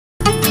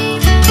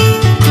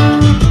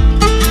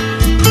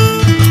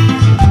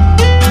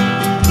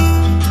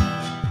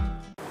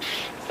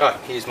Right,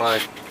 here's my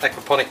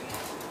aquaponic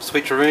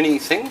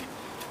switcheroony thing.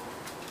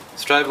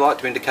 Strobe light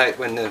to indicate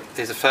when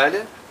there's a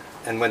failure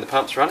and when the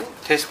pump's running.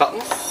 Test button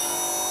to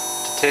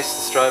test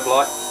the strobe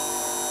light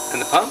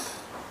and the pump.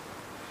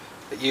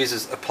 It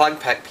uses a plug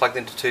pack plugged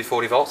into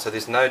 240 volts, so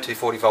there's no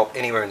 240 volt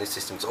anywhere in this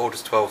system, it's all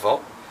just 12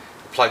 volt.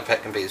 The plug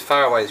pack can be as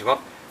far away as you want.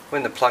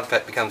 When the plug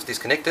pack becomes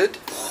disconnected,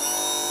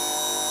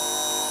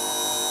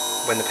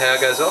 when the power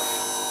goes off,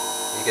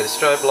 you get a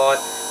strobe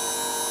light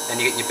and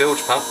you get your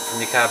bilge pump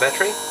from your car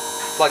battery.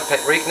 Plug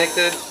pack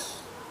reconnected,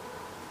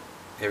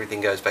 everything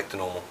goes back to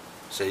normal.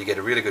 So you get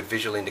a really good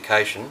visual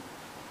indication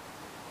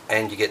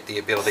and you get the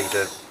ability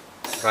to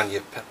run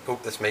your... Oh,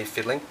 that's me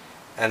fiddling.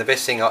 And the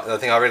best thing, the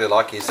thing I really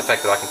like is the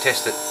fact that I can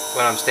test it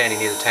when I'm standing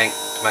near the tank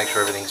to make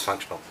sure everything's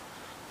functional.